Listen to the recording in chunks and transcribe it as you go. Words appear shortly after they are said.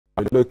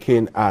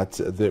Looking at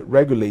the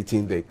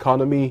regulating the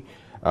economy,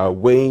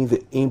 weighing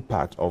the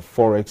impact of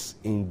Forex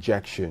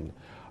injection.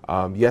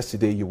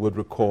 Yesterday, you would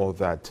recall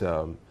that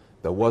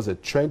there was a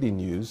trending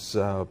news,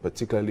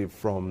 particularly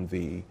from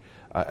the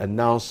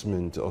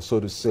announcement, or so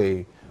to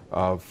say,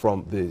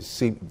 from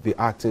the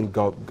acting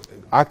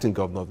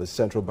governor of the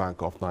Central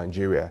Bank of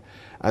Nigeria.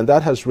 And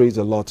that has raised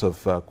a lot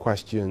of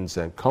questions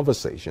and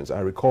conversations. I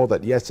recall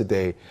that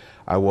yesterday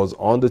I was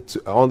on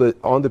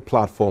the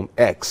platform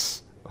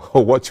X,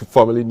 or what you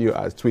formerly knew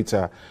as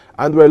Twitter,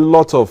 and there were a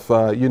lot of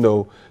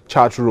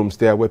chat rooms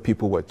there where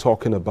people were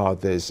talking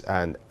about this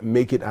and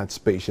making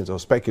anticipations or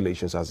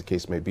speculations, as the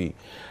case may be.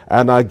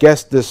 And our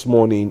guest this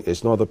morning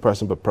is no other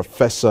person but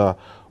Professor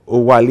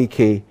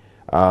Uwalike,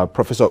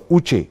 Professor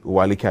Uche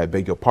Uwalike, I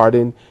beg your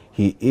pardon.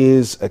 He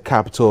is a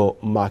capital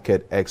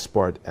market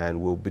expert,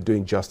 and we'll be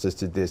doing justice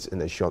to this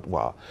in a short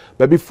while.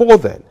 But before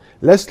then,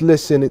 let's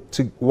listen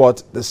to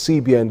what the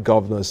CBN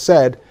governor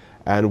said,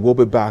 and we'll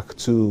be back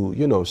to,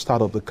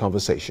 start up the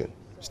conversation.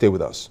 Stay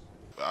with us.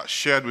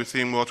 Shared with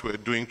him what we're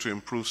doing to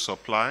improve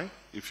supply.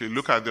 If you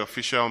look at the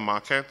official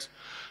market,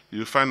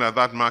 you'll find that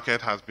that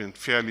market has been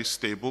fairly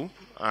stable,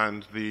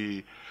 and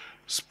the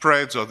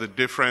spreads or the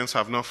difference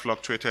have not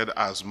fluctuated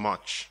as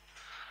much.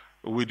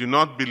 We do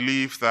not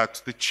believe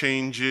that the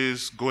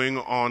changes going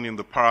on in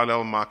the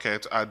parallel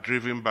market are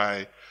driven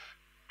by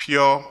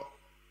pure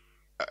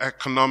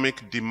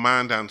economic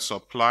demand and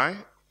supply,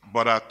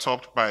 but are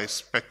topped by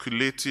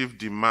speculative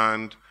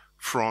demand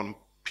from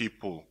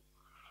people.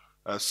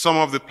 Some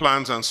of the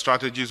plans and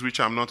strategies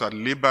which I'm not at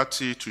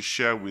liberty to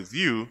share with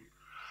you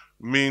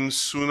mean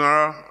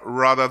sooner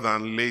rather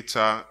than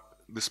later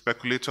the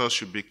speculators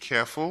should be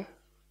careful,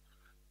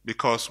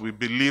 because we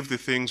believe the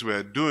things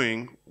we're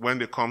doing, when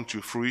they come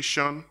to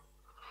fruition,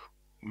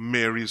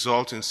 may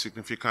result in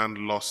significant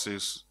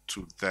losses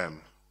to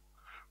them.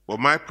 But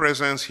my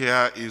presence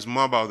here is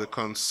more about the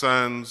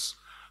concerns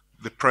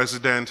the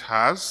president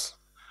has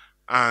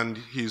and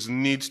his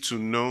need to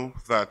know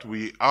that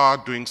we are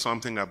doing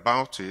something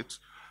about it,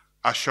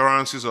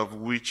 assurances of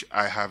which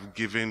I have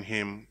given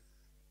him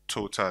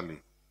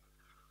totally.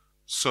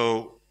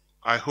 So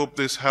I hope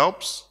this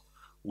helps.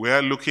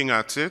 We're looking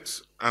at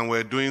it, and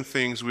we're doing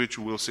things which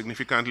will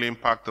significantly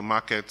impact the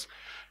market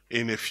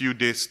in a few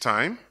days'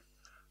 time,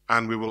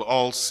 and we will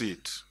all see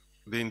it.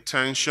 The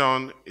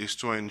intention is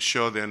to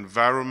ensure the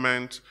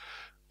environment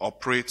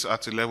operates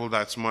at a level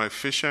that's more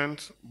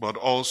efficient, but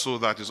also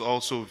that is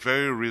also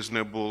very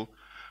reasonable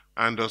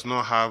and does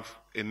not have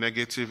a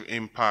negative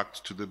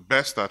impact, to the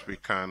best that we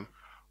can,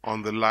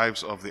 on the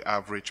lives of the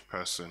average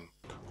person.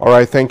 All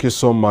right, thank you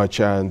so much.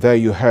 And there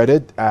you heard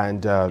it.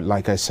 And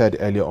like I said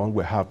earlier on,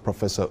 we have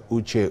Professor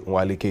Uche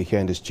Uwalike here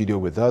in the studio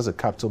with us, a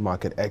capital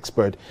market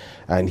expert,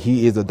 and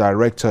he is the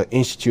Director,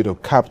 Institute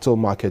of Capital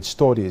Market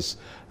Studies,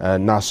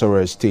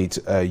 Nasarawa State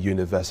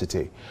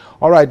University.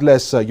 All right,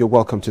 you're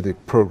welcome to the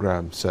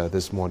program, sir,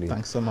 this morning.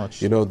 Thanks so much.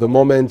 The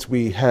moment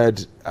we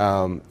heard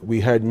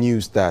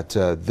news that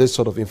this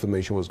sort of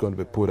information was going to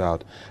be put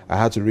out, I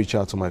had to reach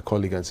out to my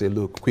colleague and say,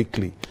 look,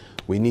 quickly,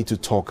 we need to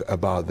talk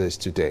about this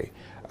today.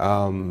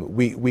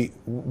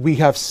 We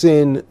have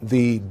seen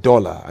the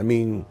dollar,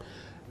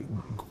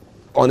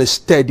 on a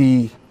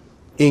steady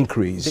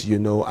increase,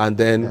 and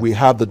then we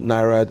have the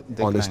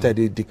naira on a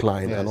steady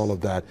decline and all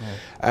of that.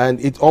 And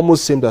it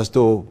almost seemed as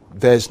though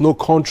there's no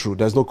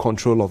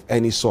control of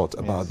any sort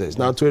about this.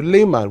 Now, to a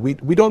layman,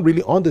 we don't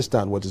really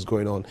understand what is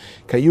going on.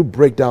 Can you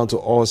break down to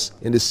us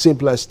in the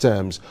simplest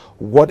terms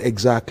what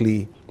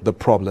exactly the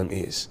problem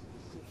is?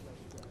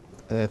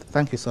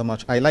 Thank you so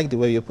much. I like the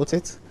way you put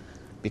it,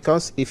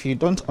 because if you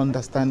don't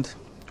understand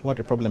what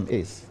the problem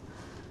is,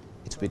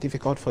 it will be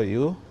difficult for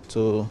you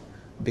to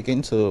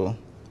begin to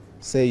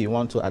say you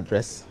want to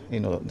address,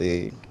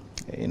 the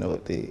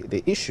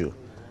issue,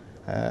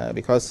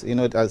 because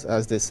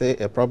as they say,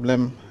 a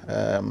problem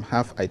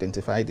half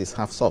identified is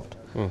half solved.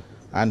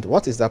 And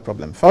what is that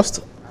problem?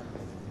 First,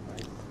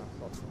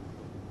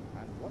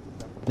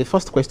 the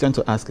first question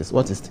to ask is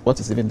what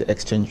is even the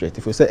exchange rate?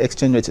 If we say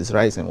exchange rate is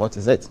rising, what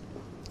is it?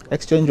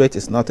 Exchange rate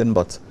is nothing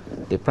but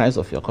the price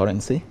of your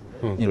currency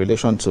in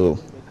relation to,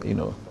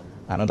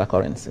 another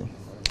currency.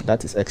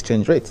 That is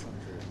exchange rate.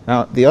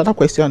 Now, the other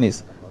question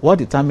is, what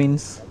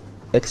determines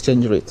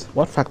exchange rate?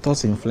 What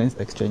factors influence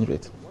exchange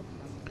rate?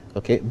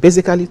 Okay,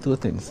 basically two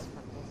things.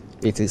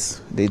 It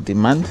is the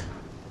demand,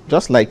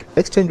 just like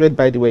exchange rate,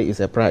 by the way, is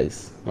a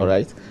price, all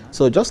right?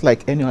 So just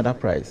like any other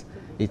price,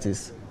 it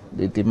is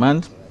the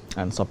demand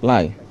and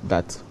supply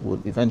that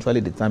would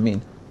eventually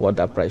determine what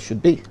that price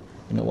should be.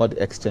 What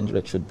the exchange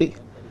rate should be.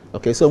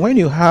 Okay, so when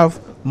you have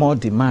more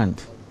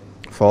demand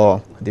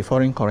for the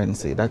foreign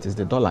currency, that is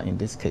the dollar in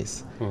this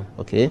case,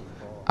 okay,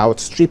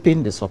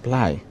 outstripping the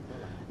supply,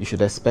 you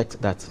should expect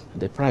that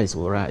the price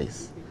will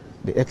rise,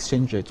 the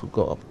exchange rate will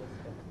go up.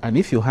 And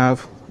if you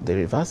have the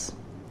reverse,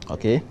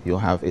 okay, you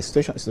have a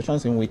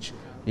situations in which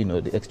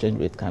the exchange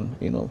rate can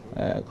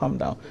come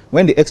down.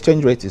 When the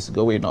exchange rate is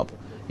going up,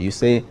 you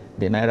say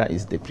the naira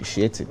is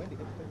depreciating,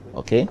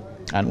 okay.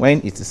 And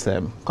when it is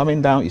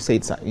coming down, you say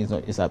it's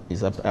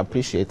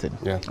appreciating.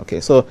 Yeah.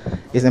 Okay, so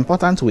it's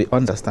important we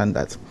understand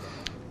that.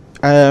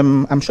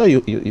 I'm sure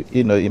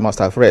you know, you must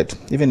have read,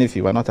 even if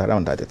you were not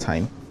around at the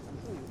time,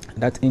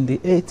 that in the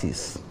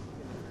 80s,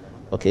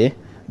 okay,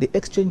 the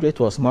exchange rate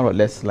was more or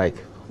less like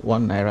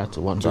 1 naira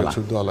to $1.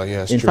 $2,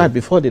 yes. In fact,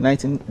 before the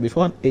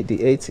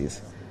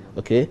 80s,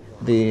 okay,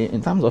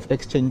 in terms of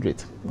exchange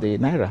rate, the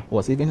naira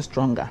was even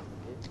stronger,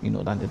 you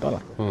know, than the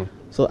dollar.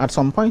 So at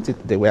some point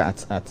they were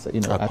at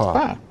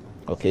par.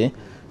 Okay.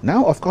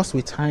 Now, of course,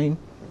 with time,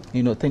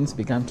 you know, things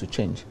began to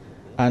change,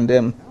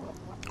 and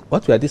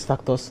what were these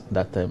factors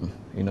that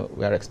you know,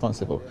 were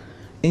responsible?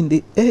 In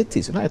the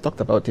 80s, you know, I talked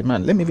about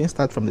demand. Let me even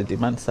start from the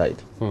demand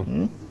side.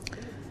 In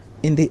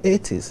the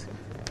 80s,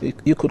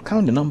 you could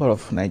count the number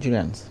of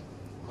Nigerians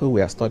who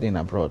were studying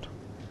abroad.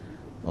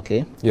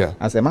 Okay. Yeah.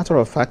 As a matter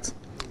of fact,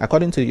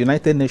 according to the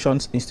United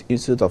Nations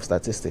Institute of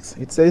Statistics,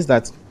 it says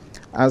that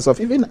as of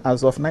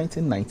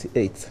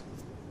 1998,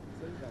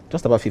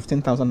 just about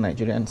 15,000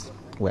 Nigerians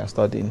were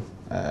studying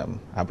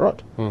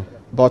abroad.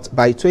 But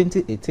by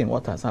 2018,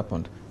 what has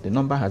happened? The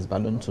number has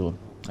ballooned to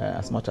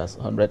as much as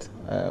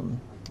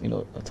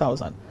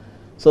 100,000.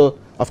 So,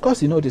 of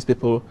course, you know, these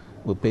people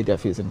will pay their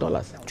fees in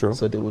dollars. True.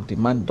 So they will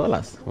demand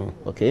dollars.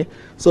 Okay.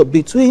 So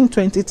between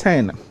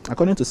 2010,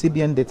 according to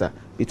CBN data,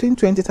 between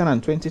 2010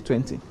 and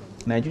 2020,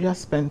 Nigeria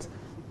spent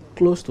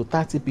close to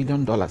 $30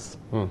 billion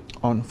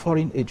on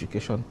foreign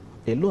education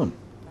alone.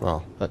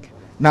 Wow. Okay.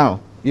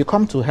 Now, you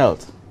come to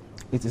health.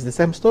 It is the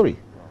same story.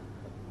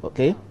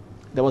 Okay.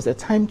 There was a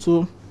time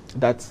too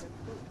that,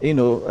 you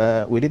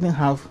know, we didn't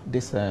have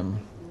this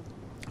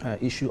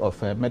issue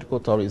of medical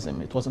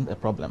tourism. It wasn't a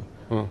problem.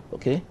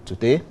 Okay.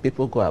 Today,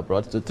 people go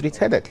abroad to treat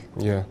headache.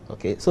 Yeah.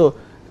 Okay. So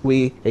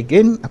we,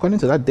 again, according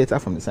to that data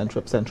from the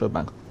central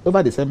bank,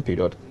 over the same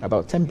period,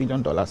 about $10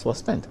 billion was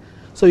spent.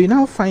 So you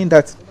now find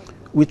that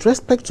with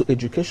respect to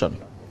education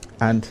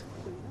and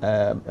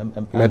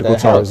medical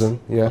tourism,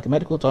 okay,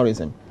 medical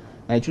tourism,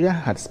 Nigeria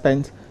had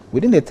spent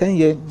within a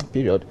 10-year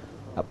period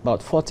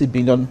about $40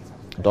 billion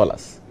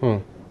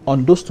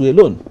on those two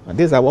alone. And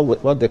these are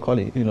what they call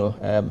it, you know,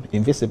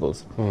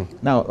 invisibles.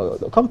 Now,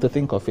 come to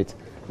think of it,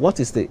 what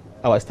is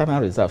our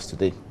external reserves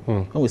today?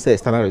 When we say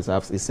external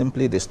reserves, it's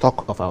simply the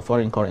stock of our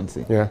foreign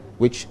currency,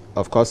 which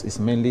of course is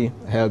mainly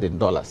held in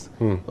dollars.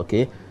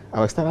 Okay,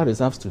 our external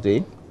reserves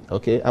today.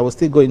 Okay, I will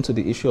still go into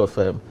the issue of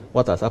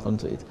what has happened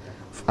to it.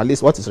 At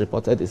least what is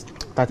reported is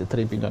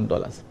 $33 billion.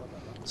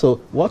 So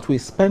what we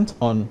spent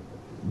on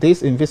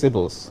these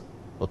invisibles,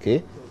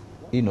 okay,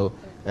 you know,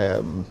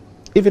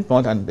 even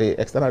more than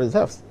the external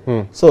reserves.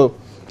 So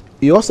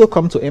you also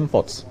come to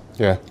imports.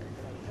 Yeah.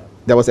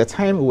 There was a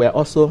time we were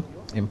also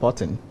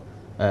importing.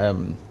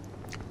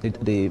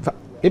 The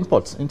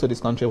imports into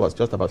this country was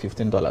just about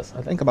 $15.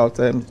 I think about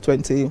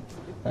 20 in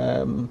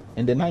the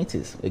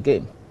 90s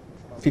again.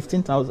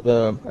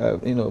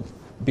 $15,000 you know,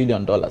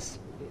 billion.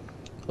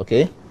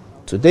 Okay.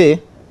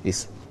 Today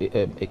is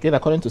again,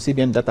 according to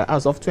CBN data,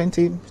 as of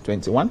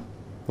 2021,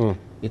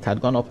 it had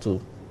gone up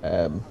to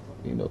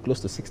you know, close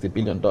to $60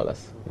 billion.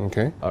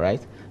 Okay. All right.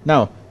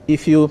 Now,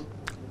 if you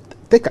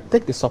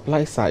take the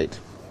supply side,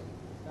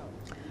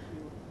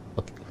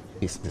 okay,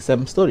 it's the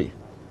same story.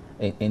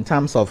 In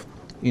terms of,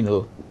 you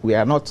know, we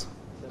are not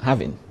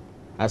having,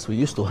 as we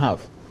used to have,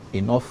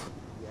 enough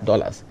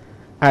dollars.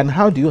 And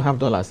how do you have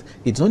dollars?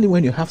 It's only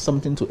when you have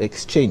something to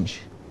exchange,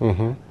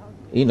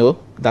 you know,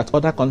 that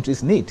other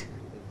countries need,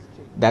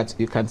 that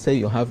you can say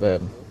you have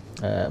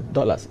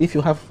dollars. If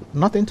you have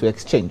nothing to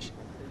exchange,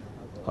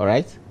 all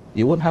right,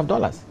 you won't have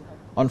dollars.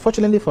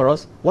 Unfortunately for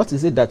us, what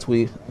is it that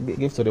we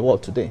give to the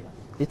world today?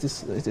 It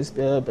is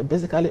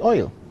basically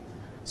oil.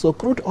 So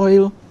crude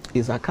oil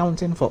is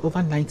accounting for over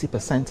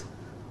 90%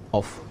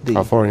 of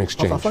our foreign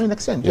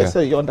exchange. Yeah. Yes,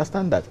 so you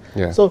understand that.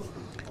 Yeah. So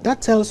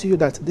that tells you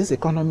that this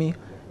economy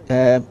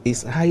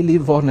is highly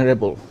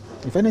vulnerable.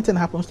 If anything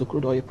happens to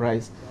crude oil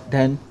price,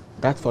 then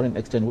that foreign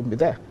exchange won't be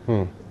there.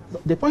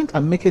 The point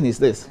I'm making is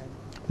this: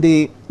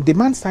 the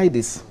demand side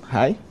is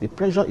high, the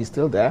pressure is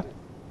still there.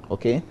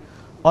 Okay,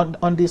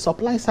 on the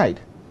supply side,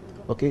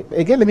 okay.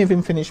 Again, let me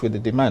even finish with the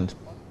demand.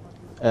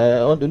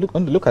 On the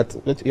look at,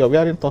 you're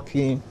wearing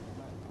Turkey.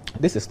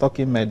 This is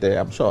Turkey made,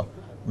 I'm sure,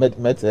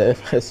 made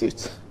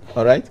suits.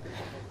 All right.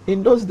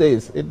 In those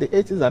days, in the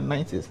 80s and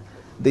 90s,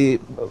 the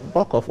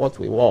bulk of what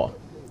we wore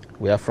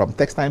were from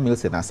textile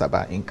mills in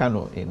Asaba, in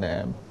Kano, in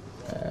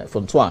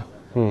Funtua,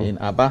 in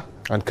Aba.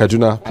 And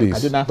Kaduna,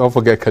 please. And Kaduna. Don't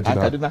forget Kaduna.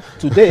 And Kaduna.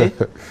 Today,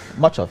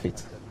 much of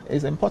it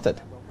is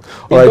imported.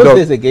 In those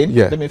days, again,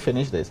 let me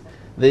finish this.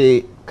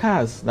 The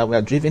cars that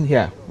were driven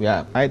here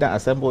were either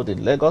assembled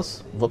in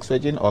Lagos,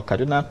 Volkswagen, or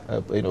Kaduna,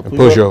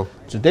 Peugeot.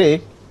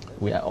 Today,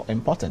 we are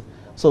importing.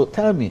 So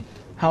tell me,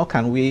 how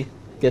can we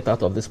get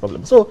out of this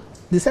problem? So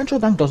the central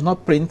bank does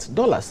not print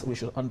dollars. We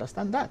should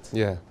understand that.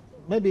 Yeah.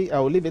 Maybe I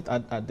will leave it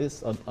at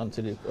this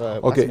until you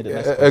okay, ask me the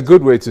next a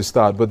good way to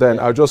start. But then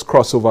I'll just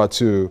cross over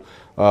to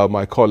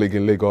my colleague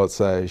in Lagos,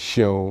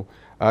 Seun.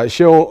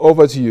 Seun,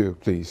 over to you,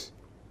 please.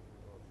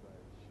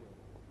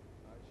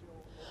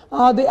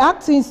 The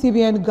acting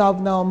CBN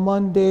governor on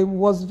Monday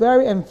was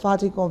very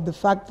emphatic of the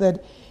fact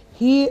that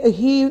he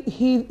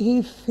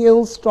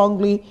feels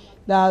strongly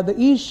that the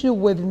issue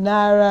with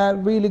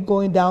Naira really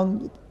going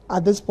down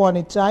at this point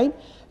in time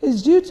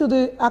is due to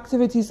the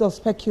activities of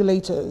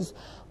speculators.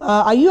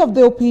 Are you of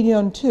the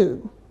opinion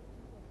too?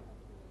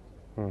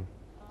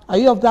 Are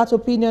you of that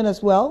opinion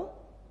as well?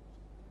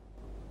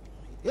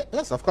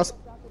 Yes, of course.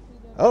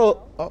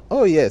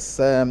 Oh yes.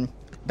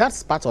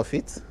 That's part of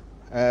it.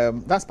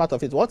 That's part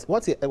of it.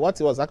 What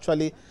he was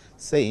actually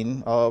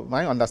saying, or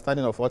my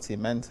understanding of what he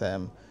meant,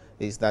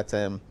 is that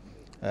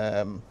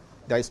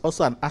there is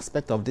also an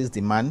aspect of this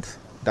demand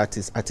that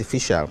is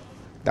artificial,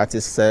 that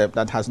is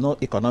that has no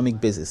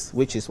economic basis,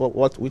 which is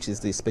which is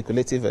the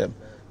speculative,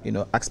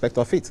 aspect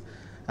of it,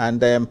 and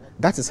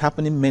that is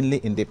happening mainly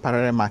in the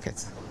parallel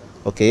market.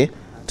 Okay,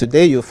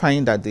 today you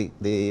find that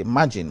the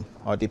margin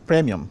or the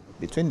premium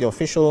between the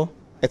official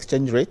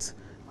exchange rate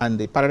and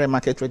the parallel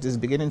market rate is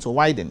beginning to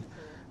widen,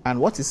 and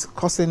what is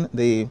causing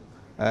the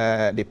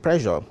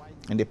pressure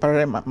in the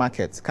parallel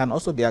market can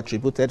also be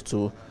attributed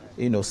to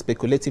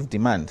speculative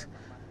demand,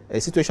 a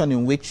situation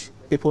in which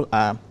people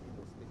are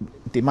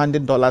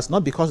demanding dollars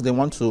not because they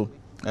want to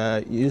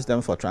use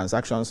them for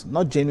transactions,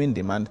 not genuine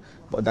demand,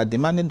 but they're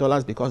demanding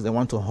dollars because they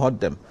want to hoard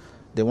them.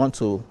 They want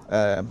to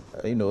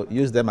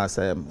use them as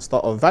a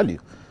store of value.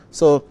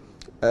 So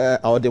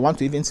or they want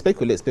to even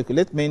speculate.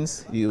 Speculate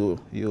means you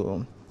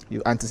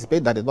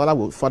anticipate that the dollar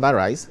will further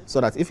rise, so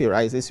that if it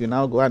rises, you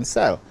now go and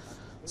sell.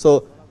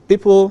 So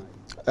people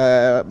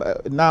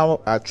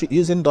now are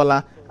using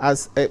dollar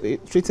as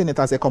treating it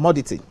as a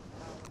commodity,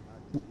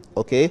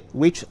 okay,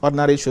 which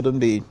ordinarily shouldn't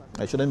be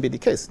the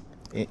case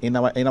in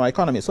our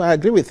economy. So I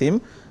agree with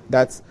him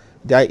that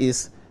there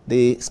is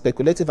the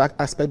speculative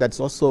aspect that's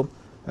also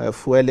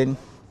fueling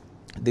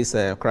this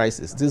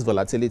crisis, this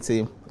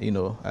volatility,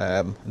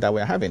 that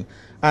we're having.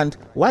 And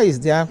why is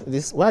there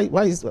this? Why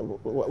is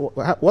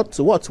what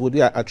would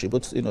we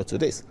attribute to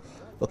this?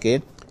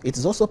 Okay, it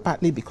is also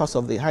partly because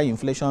of the high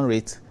inflation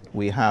rate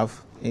we have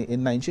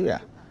in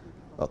Nigeria.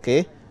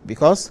 Okay,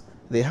 because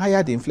the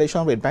higher the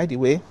inflation rate, by the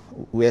way,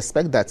 we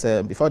expect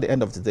that before the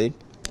end of the day,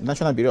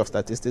 National Bureau of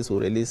Statistics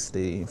will release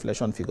the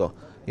inflation figure,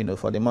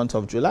 for the month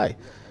of July.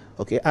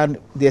 Okay, and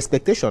the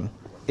expectation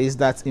is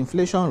that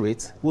inflation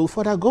rate will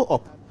further go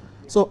up.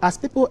 So as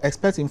people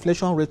expect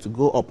inflation rate to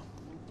go up,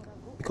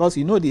 because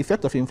the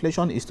effect of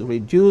inflation is to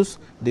reduce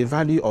the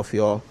value of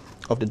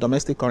the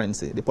domestic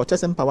currency. The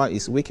purchasing power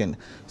is weakened.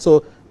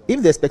 So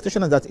if the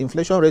expectation is that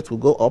inflation rate will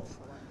go up,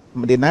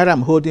 the naira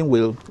I'm holding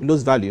will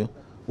lose value,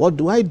 what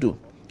do I do?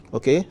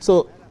 Okay,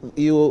 so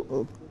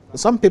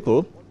some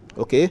people,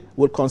 okay,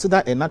 would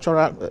consider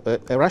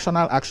a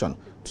rational action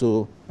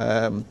to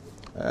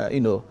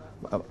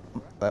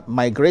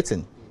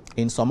migrating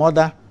in some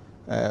other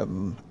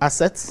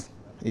assets,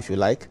 if you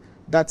like,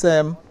 that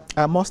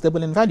are more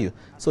stable in value.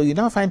 So you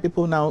now find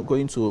people now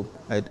going to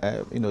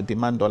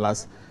demand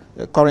dollars.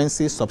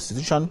 Currency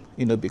substitution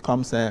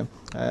becomes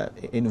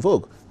in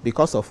vogue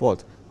because of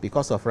what?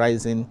 Because of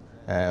rising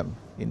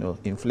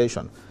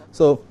inflation.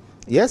 So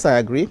yes, I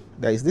agree,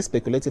 there is this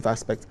speculative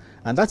aspect,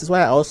 and that is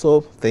why I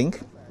also think,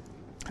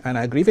 and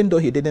I agree, even though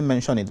he didn't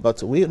mention it,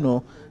 but we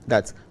know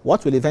that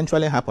what will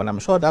eventually happen, I'm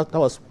sure that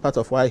was part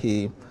of why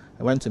he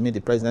went to meet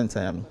the president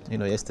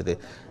yesterday.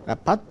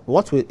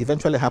 What will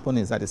eventually happen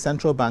is that the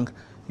central bank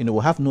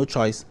will have no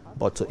choice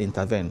but to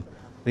intervene.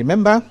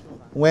 Remember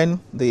when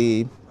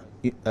the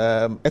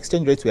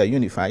exchange rates were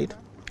unified,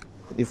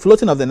 the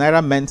floating of the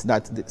naira meant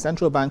that the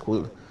central bank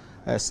will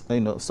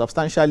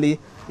substantially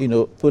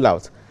pull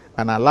out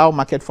and allow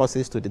market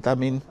forces to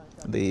determine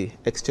the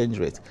exchange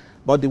rate.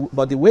 But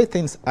the way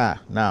things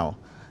are now,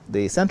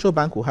 the central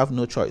bank will have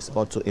no choice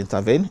but to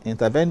intervene.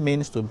 Intervene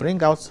means to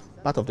bring out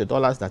part of the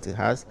dollars that it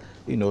has,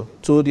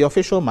 to the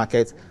official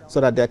market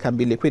so that there can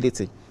be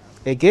liquidity.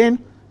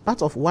 Again,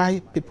 part of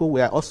why people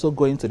were also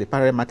going to the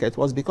parallel market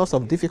was because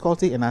of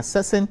difficulty in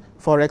accessing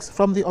Forex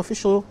from the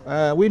official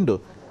window,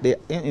 the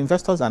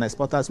investors and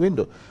exporters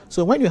window.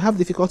 So when you have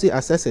difficulty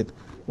accessing,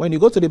 when you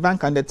go to the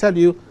bank and they tell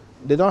you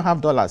they don't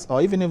have dollars,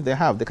 or even if they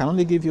have, they can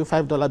only give you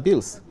 $5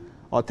 bills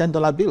or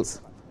 $10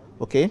 bills.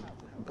 Okay,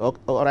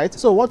 all right.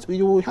 So what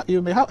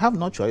you may have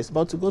no choice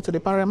but to go to the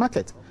parallel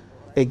market.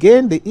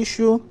 Again, the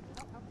issue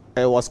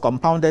was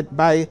compounded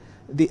by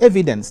the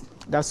evidence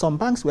that some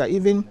banks were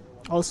even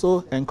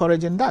also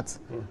encouraging that.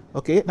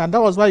 Okay, and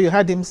that was why you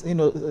had him,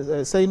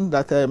 saying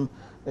that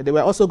they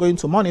were also going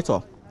to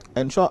monitor,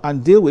 ensure,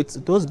 and deal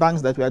with those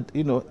banks that were,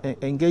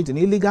 engaged in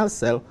illegal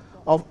sale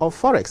of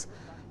Forex.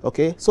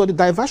 Okay, so the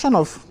diversion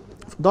of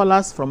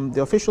dollars from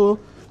the official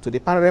to the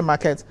parallel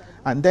market,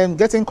 and then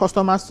getting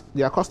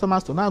their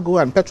customers to now go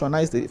and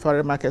patronize the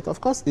foreign market,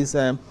 of course, is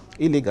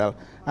illegal,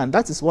 and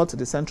that is what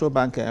the central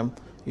bank,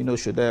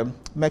 should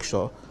make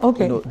sure,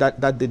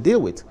 that they deal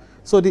with.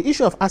 So the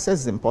issue of access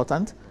is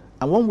important,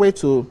 and one way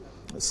to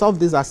solve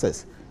these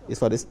access is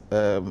for this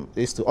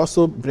is to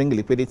also bring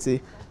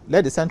liquidity.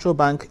 Let the central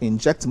bank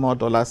inject more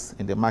dollars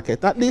in the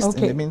market, at least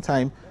in the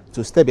meantime,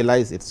 to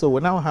stabilize it. So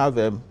we now have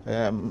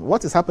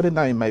what is happening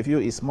now, in my view,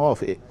 is more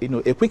of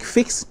a quick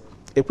fix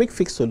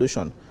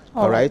solution.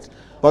 All right.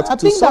 But I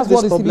to solve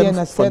this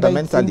problem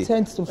fundamentally,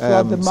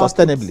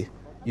 sustainably,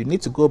 you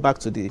need to go back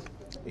to the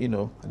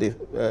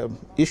the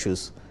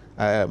issues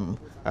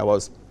I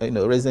was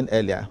raising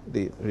earlier,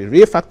 the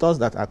real factors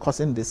that are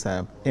causing this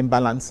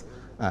imbalance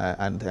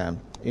and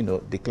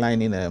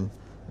declining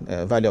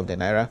value of the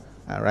naira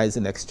and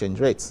rising exchange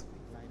rates.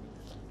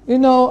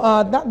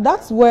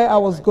 That's where I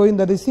was going,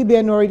 that the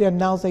CBN already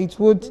announced that it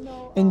would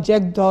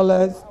inject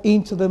dollars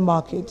into the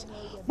market.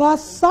 But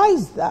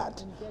besides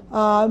that,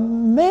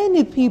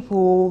 many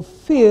people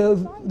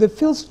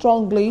feel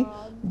strongly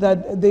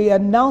that the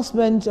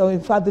announcement, or in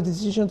fact the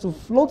decision to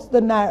float the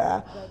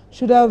naira,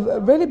 should have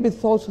really been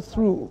thought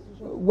through,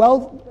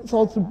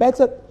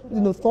 better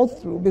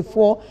thought through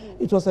before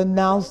it was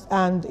announced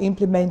and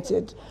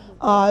implemented.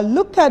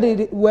 Look at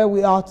it where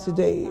we are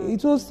today.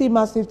 It will seem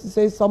as if to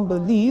say some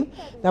believe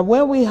that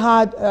when we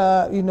had,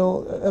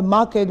 a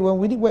market,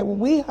 when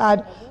we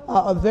had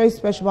a very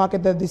special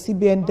market that the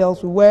CBN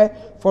dealt with, where,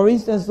 for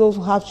instance, those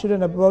who have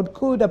children abroad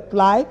could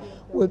apply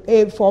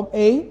with Form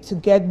A to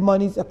get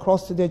monies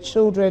across to their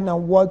children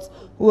and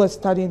who are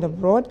studying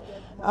abroad.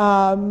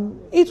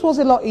 It was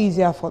a lot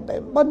easier for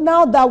them. But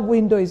now that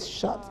window is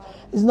shut.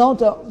 It's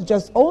not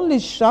just only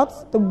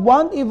shut. The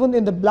one even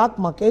in the black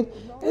market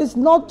is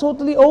not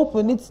totally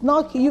open. It's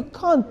not. You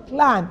can't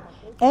plan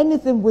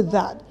anything with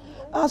that.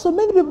 So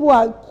many people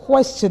are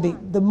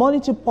questioning the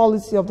monetary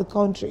policy of the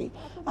country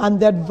and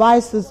the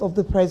advices of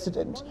the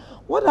president.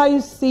 What are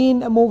you seeing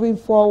moving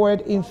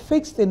forward in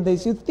fixing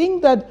this? You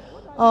think that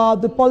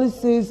the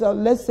policies,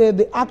 let's say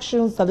the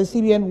actions that the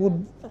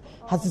CBN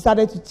has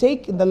decided to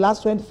take in the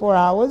last 24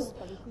 hours,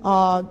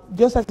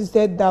 just as you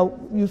said, that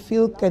you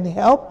feel can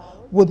help,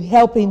 would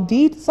help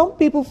indeed? Some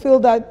people feel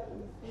that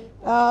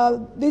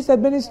this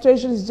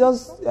administration is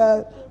just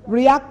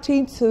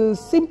reacting to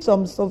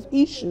symptoms of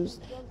issues,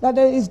 that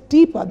there is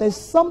deeper. There's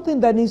something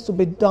that needs to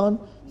be done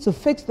to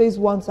fix this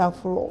once and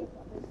for all.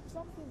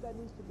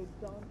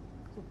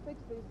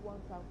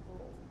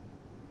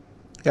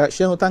 Yeah,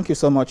 Shehu, thank you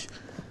so much.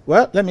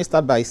 Well, let me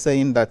start by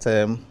saying that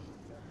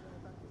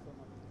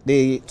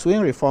the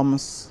twin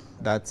reforms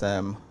that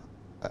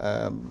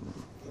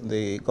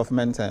the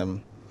government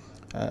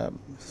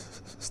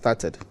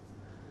started,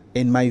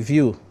 in my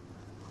view,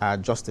 are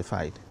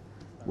justified.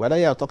 Whether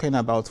you are talking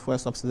about fuel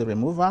subsidy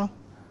removal,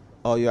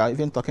 or you are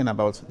even talking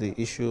about the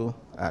issue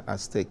at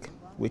stake,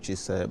 which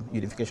is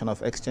unification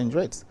of exchange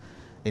rates,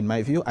 in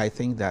my view, I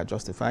think they are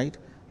justified.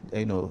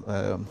 There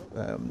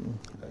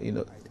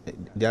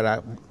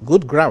are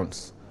good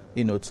grounds,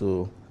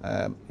 to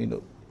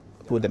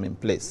put them in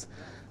place.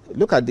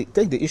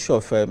 Take the issue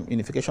of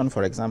unification,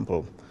 for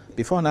example.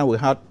 Before now,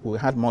 we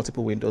had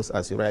multiple windows,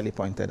 as you rightly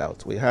pointed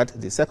out. We had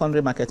the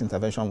secondary market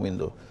intervention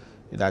window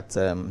that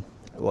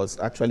was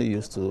actually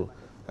used to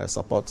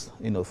support,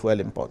 fuel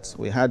imports.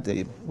 We had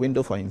the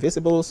window for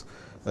invisibles,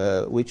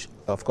 which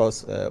of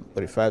course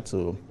referred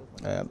to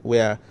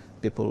where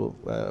people,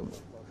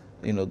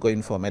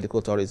 going for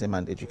medical tourism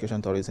and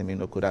education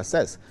tourism, could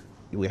access.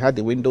 We had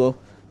the window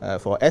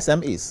for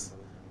SMEs,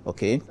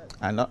 okay,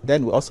 and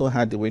then we also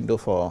had the window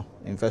for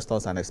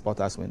investors and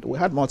exporters window. We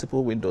had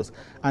multiple windows,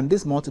 and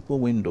these multiple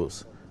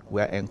windows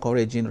were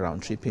encouraging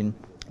round tripping,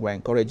 were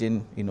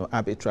encouraging,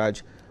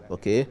 arbitrage,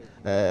 okay,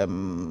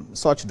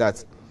 such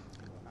that,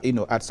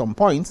 at some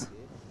point,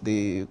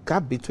 the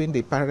gap between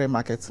the parallel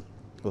market,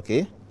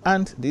 okay,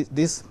 and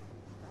this,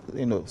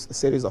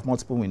 series of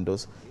multiple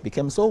windows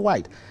became so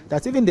wide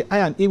that even the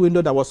I&E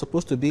window that was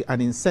supposed to be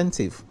an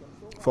incentive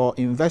for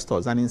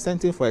investors, an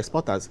incentive for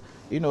exporters,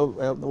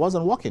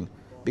 wasn't working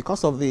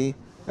because of the,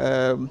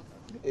 the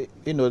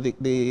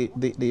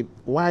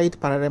wide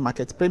parallel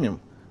market premium,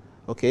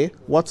 okay,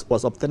 what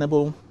was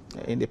obtainable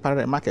in the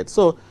parallel market.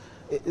 So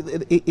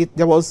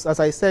there was, as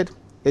I said,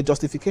 a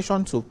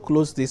justification to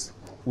close these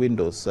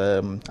windows.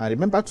 I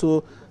remember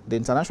too, the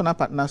international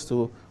partners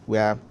too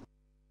were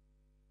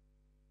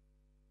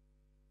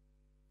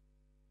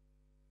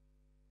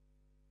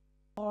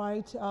all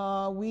right.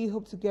 We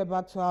hope to get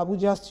back to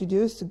Abuja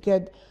studios to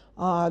get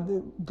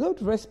the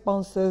good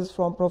responses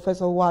from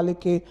Professor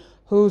Walike,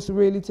 who's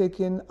really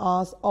taking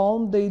us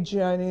on the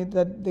journey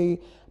that the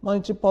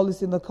monetary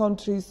policy in the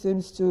country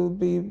seems to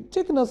be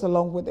taking us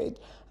along with it,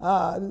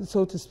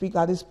 so to speak,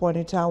 at this point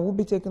in time. We'll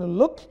be taking a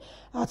look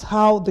at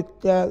how the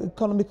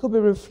economy could be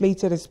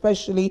reflated,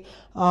 especially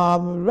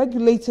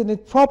regulating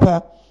it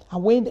proper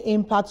and weighing the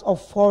impacts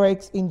of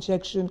Forex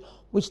injection,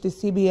 which the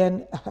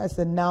CBN has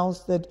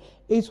announced that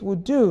it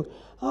would do.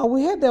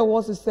 We heard there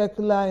was a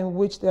circular in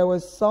which there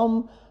was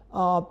some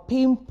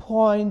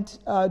pinpoint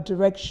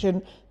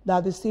direction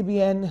that the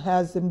CBN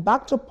has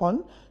embarked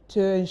upon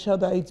to ensure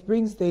that it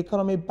brings the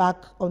economy back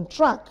on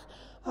track.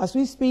 As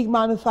we speak,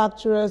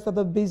 manufacturers,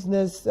 other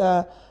business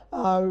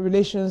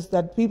relations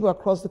that people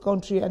across the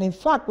country, and in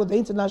fact with the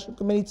international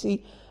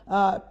community,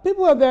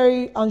 people are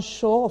very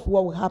unsure of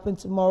what will happen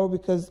tomorrow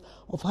because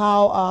of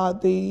how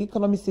the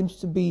economy seems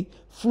to be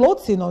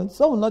floating on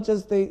its own, not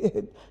just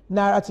the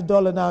naira to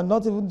dollar now,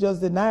 not even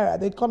just the naira.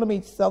 The economy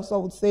itself, so I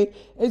would say,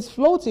 it's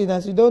floating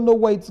as you don't know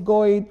where it's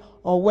going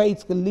or where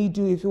it's going to lead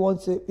you if you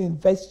want to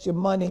invest your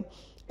money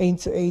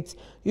into it.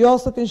 You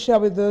also can share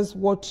with us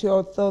what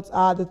your thoughts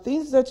are, the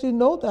things that you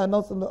know that are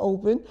not in the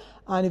open,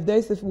 and if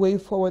there's a way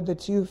forward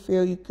that you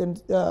feel you can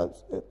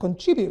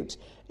contribute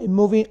in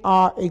moving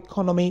our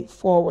economy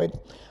forward.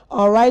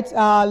 All right,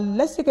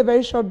 let's take a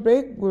very short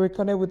break. We're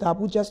reconnect with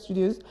Abuja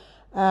Studios.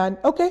 And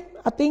okay,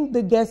 I think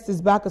the guest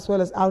is back as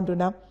well as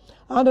Andona.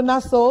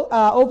 Andona, so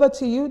over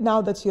to you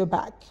now that you're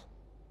back.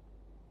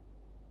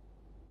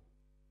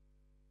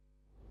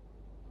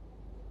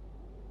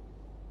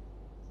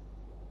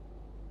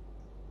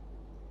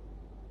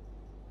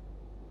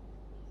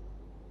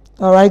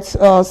 All right,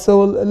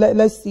 so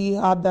let's see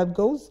how that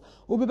goes.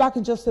 We'll be back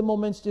in just a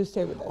moment. To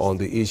stay with us. On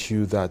the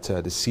issue that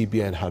the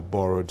CBN had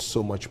borrowed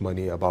so much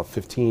money, about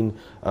 $15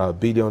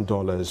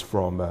 billion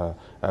from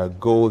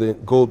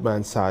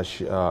Goldman Sachs,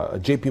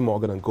 JP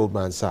Morgan and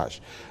Goldman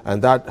Sachs,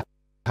 and that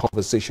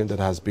conversation that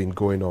has been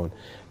going on.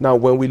 Now,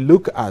 when we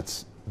look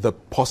at the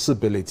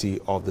possibility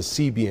of the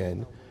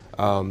CBN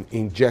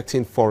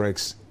injecting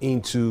Forex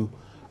into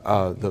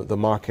the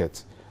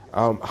market,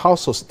 how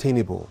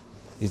sustainable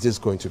is this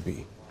going to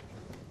be?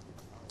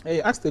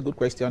 You asked a good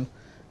question.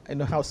 I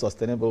know how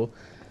sustainable.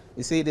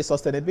 You see, the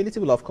sustainability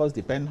will of course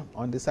depend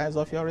on the size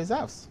of your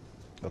reserves.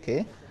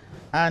 Okay,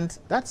 and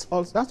that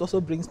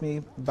also brings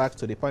me back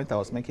to the point I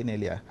was making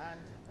earlier.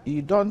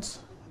 You don't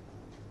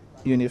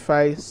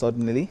unify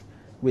suddenly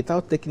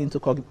without taking into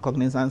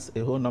cognizance a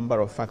whole number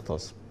of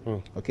factors.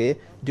 Okay,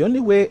 the only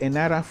way a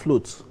naira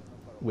float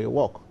will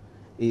work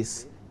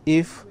is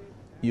if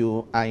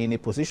you are in a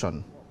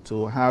position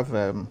to have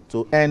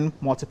to earn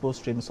multiple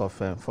streams of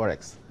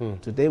Forex.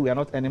 Today we are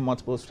not earning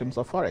multiple streams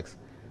of Forex.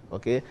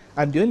 Okay,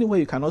 and the only way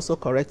you can also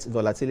correct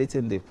volatility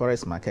in the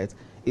Forex market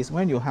is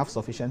when you have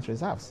sufficient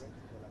reserves.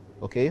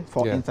 Okay,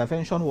 for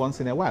intervention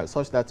once in a while,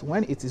 such that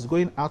when it is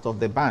going out of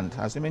the band,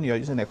 assuming you're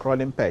using a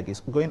crawling peg, it's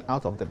going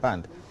out of the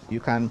band,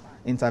 you can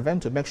intervene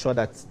to make sure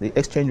that the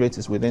exchange rate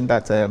is within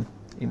that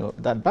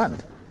that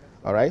band.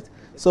 All right,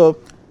 so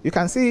you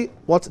can see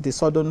what the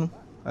sudden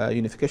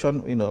unification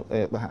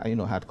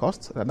had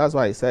cost, and that's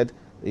why I said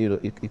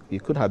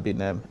it could have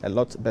been a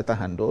lot better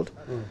handled.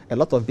 A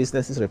lot of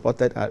businesses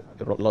reported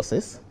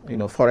losses,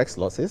 Forex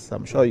losses.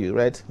 I'm sure you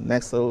read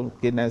Nexel,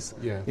 Guinness,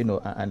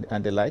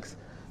 and the likes.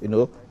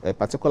 A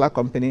particular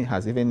company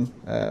has even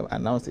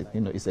announced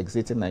it's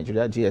exiting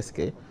Nigeria,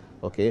 GSK.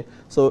 Okay,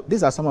 so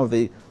these are some of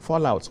the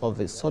fallouts of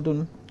the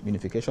sudden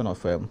unification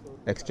of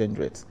exchange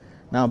rates.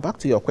 Now back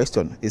to your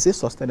question: is it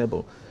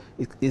sustainable?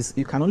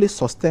 You can only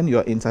sustain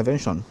your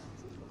intervention.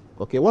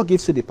 Okay, what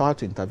gives you the power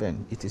to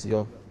intervene? It is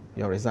your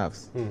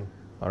reserves.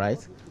 All right.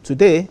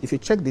 Today, if you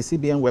check the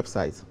CBN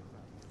website,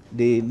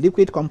 the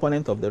liquid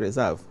component of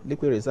the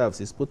liquid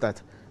reserves is put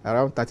at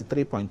around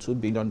 $33.2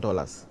 billion.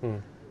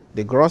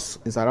 The gross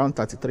is around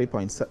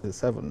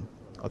 33.7.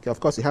 Okay, of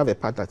course, you have a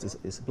part that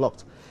is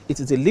blocked. It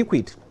is a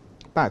liquid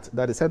part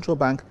that the central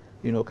bank,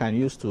 can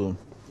use to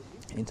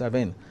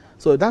intervene.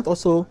 So that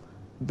also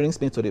brings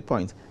me to the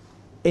point.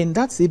 In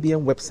that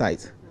CBN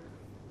website,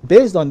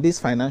 based on these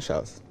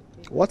financials,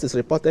 what is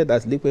reported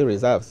as liquid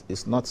reserves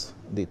is not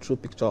the true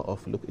picture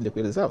of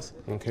liquid reserves.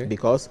 Okay.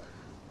 Because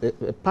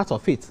a part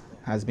of it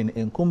has been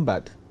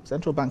encumbered.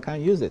 Central bank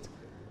can't use it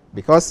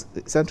because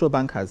the central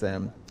bank has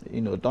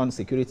done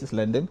securities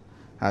lending,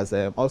 has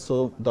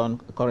also done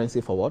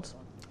currency forwards,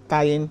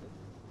 tying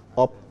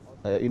up.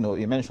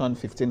 You mentioned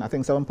 15, I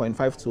think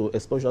 7.5 to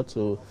exposure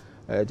to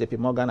JP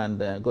Morgan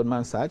and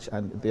Goldman Sachs,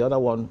 and the other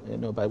one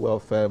by way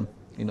of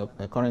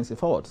currency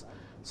forwards.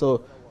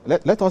 So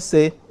let us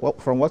say,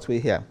 from what we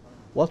hear,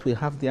 what we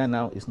have there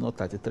now is not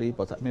 33,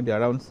 but maybe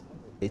around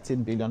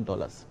 $18 billion.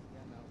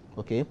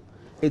 Okay,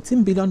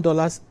 $18 billion,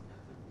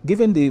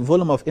 given the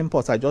volume of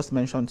imports I just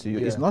mentioned to you,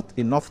 is not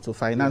enough to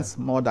finance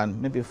more than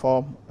maybe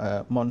 4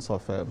 months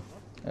of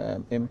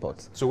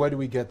imports. So where do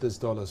we get these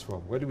dollars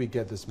from? Where do we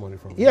get this money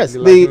from? Yes,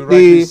 like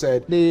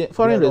the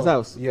foreign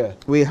reserves. Yeah,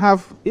 we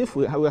have, if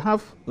we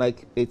have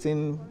like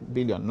 18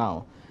 billion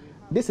now,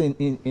 this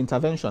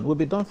intervention will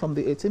be done from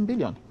the 18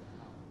 billion.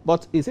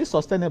 But is it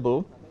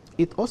sustainable?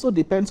 It also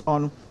depends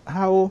on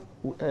how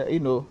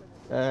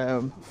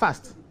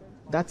fast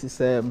that is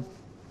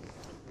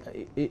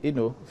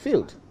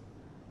filled.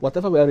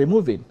 Whatever we are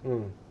removing,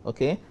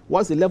 okay,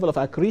 what's the level of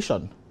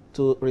accretion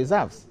to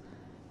reserves?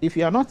 If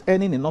you are not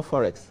earning enough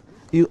Forex,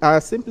 you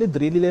are simply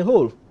drilling a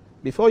hole.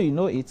 Before you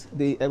know it,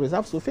 the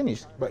reserves will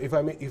finish. But if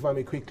I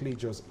may quickly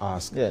just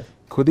ask,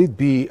 could it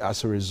be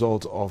as a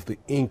result of the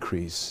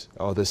increase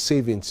or the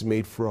savings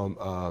made from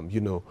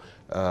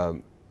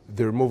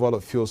the removal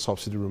of fuel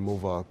subsidy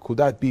removal? Could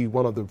that be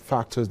one of the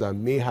factors that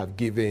may have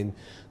given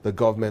the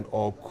government,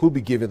 or could be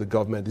giving the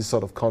government, this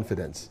sort of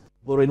confidence?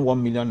 Borrowing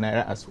 1 million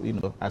naira, as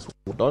we've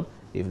done,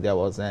 if there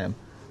was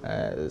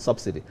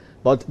subsidy.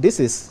 But this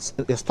is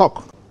a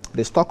stock,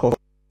 the stock of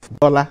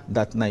dollar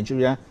that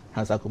Nigeria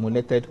has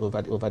accumulated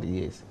over the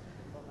years,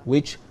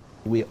 which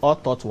we all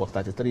thought was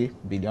 33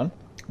 billion,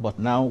 but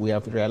now we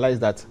have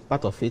realized that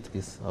part of it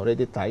is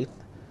already tight,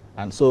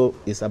 and so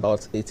it's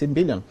about 18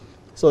 billion.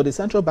 So the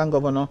central bank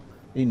governor,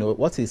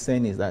 what he's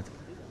saying is that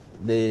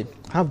they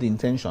have the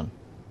intention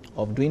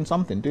of doing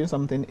something. Doing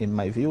something, in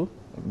my view,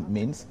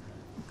 means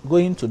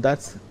going to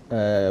that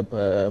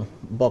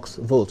box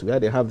vault where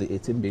they have the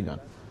 18 billion,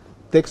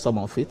 take some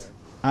of it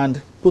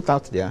and put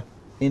out there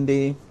in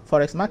the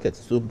Forex market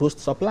to boost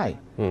supply.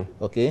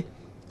 Okay,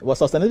 what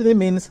sustainability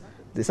means,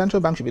 the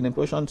central bank should be in a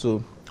position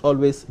to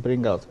always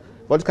bring out.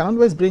 But you can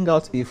always bring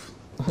out if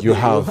you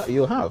have.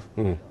 You have.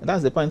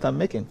 That's the point I'm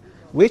making,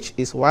 which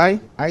is why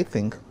I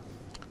think,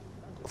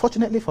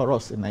 fortunately for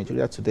us in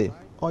Nigeria today,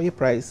 oil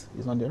price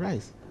is on the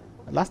rise.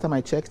 Last time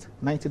I checked,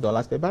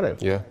 $90 per barrel.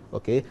 Yeah.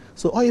 Okay,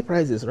 so oil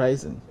price is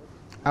rising.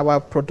 Our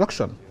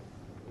production,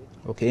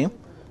 okay,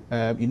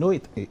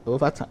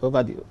 over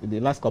the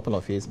last couple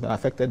of years been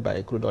affected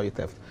by crude oil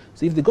theft.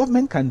 So if the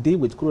government can deal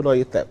with crude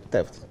oil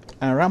theft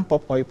and ramp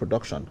up oil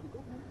production,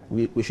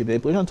 we should be in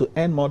a position to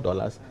earn more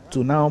dollars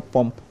to now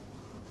pump,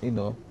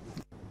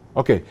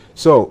 Okay,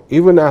 so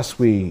even as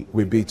we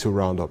be to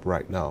round up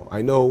right now,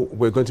 I know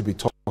we're going to be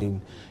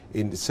talking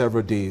in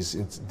several days,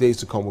 in days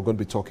to come, we're going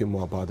to be talking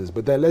more about this,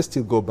 but then let's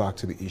still go back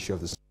to the issue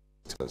of the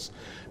sectors,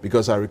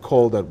 because I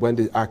recall that when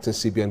the acting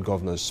CBN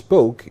governor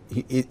spoke,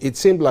 it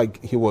seemed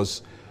like he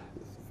was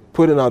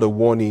putting out a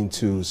warning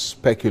to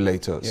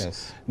speculators.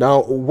 Yes.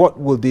 Now, what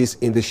will this,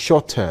 in the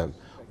short term,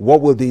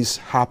 what will this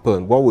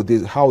happen?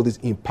 How will this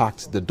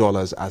impact the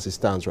dollars as it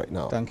stands right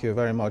now? Thank you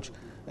very much.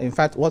 In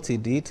fact, what he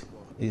did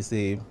is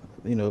the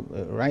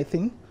right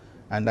thing,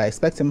 and I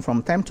expect him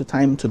from time to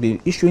time to be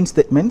issuing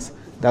statements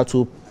that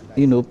will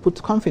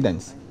put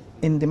confidence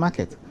in the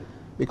market,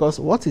 because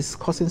what is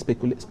causing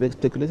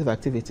speculative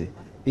activity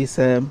is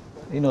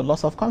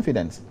loss of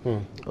confidence.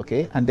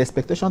 Okay, and the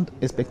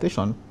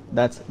expectation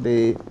that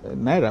the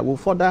naira will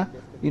further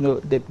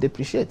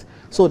depreciate.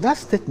 So that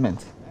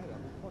statement,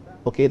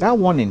 okay, that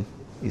warning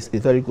is a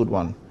very good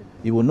one.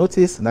 You will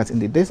notice that in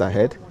the days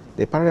ahead,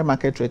 the parallel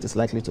market rate is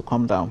likely to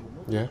come down.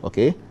 Yeah.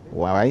 Okay,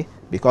 why?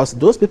 Because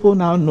those people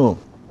now know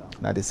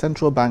that the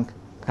central bank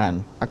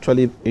can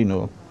actually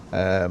do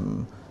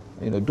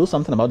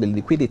something about the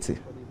liquidity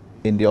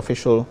in the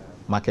official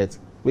market,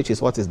 which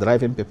is what is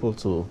driving people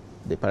to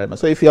the parallel.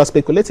 So if you are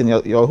speculating,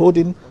 you're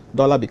holding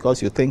dollar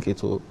because you think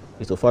it will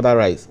further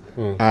rise,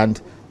 and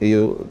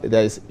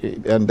it's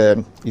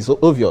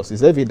obvious,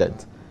 it's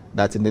evident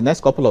that in the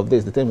next couple of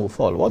days the thing will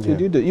fall. What will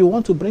you do? You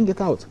want to bring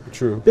it out.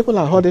 True. People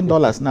are holding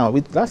dollars now.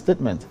 With that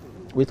statement,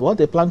 with what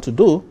they plan to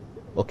do,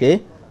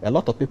 okay, a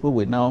lot of people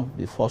will now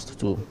be forced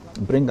to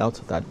bring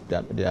out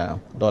their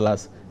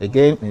dollars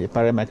again in the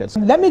parallel markets.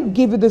 Let me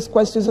give you this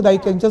question so that you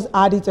can just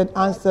add it and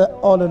answer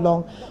all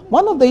along.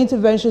 One of the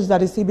interventions that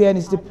the CBN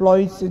is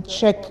deploying to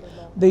check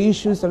the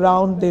issues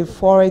around the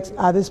Forex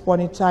at this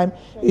point in time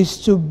is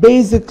to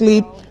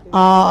basically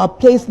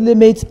place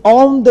limits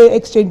on the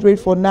exchange rate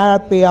for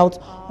naira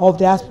payout of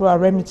diaspora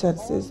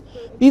remittances.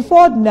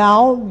 Before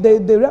now,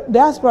 the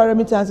diaspora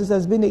remittances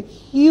has been a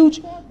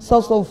huge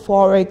source of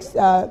Forex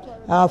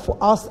for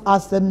us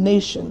as a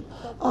nation.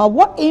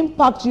 What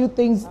impact do you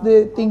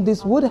think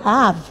this would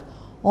have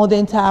on the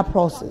entire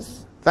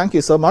process? Thank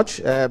you so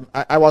much.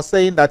 I was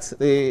saying that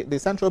the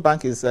central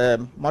bank is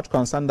much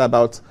concerned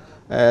about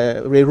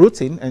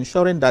rerouting,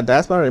 ensuring that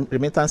diaspora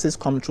remittances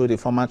come through the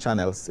formal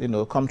channels,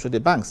 come through the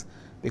banks.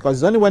 Because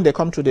it's only when they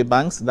come through the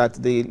banks that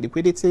the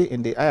liquidity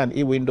in the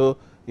I&E window,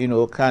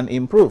 can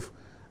improve.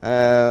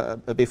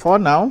 Before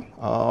now,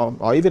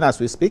 or even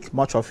as we speak,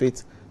 much of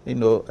it,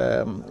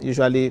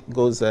 usually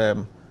goes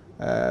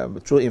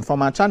through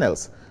informal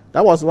channels.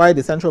 That was why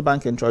the central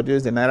bank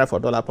introduced the Naira for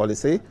Dollar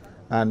policy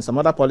and some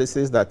other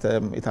policies that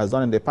it has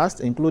done in the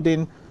past,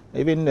 including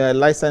even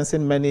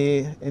licensing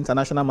many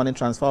international money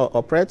transfer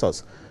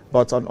operators.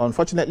 But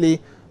unfortunately,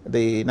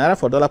 the Naira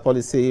for Dollar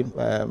policy,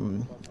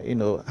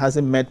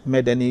 hasn't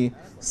made any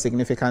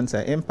significant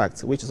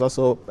impact, which is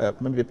also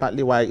maybe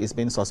partly why it's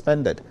been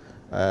suspended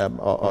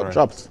or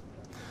dropped.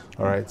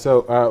 All right.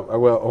 So,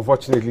 well,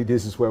 unfortunately,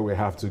 this is where we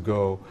have to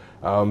go.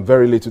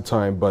 Very little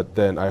time, but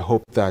then I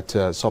hope that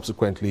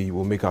subsequently you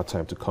will make our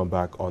time to come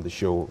back on the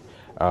show.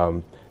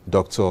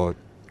 Dr.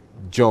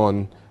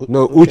 John,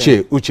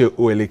 Uche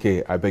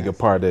Ueleke, I beg your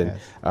pardon.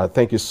 Yes.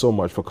 Thank you so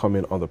much for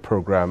coming on the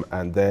program.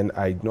 And then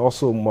I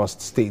also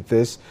must state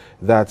this,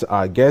 that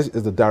our guest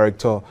is the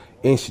Director,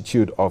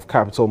 Institute of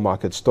Capital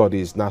Market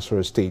Studies,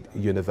 Nasarawa State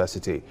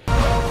University.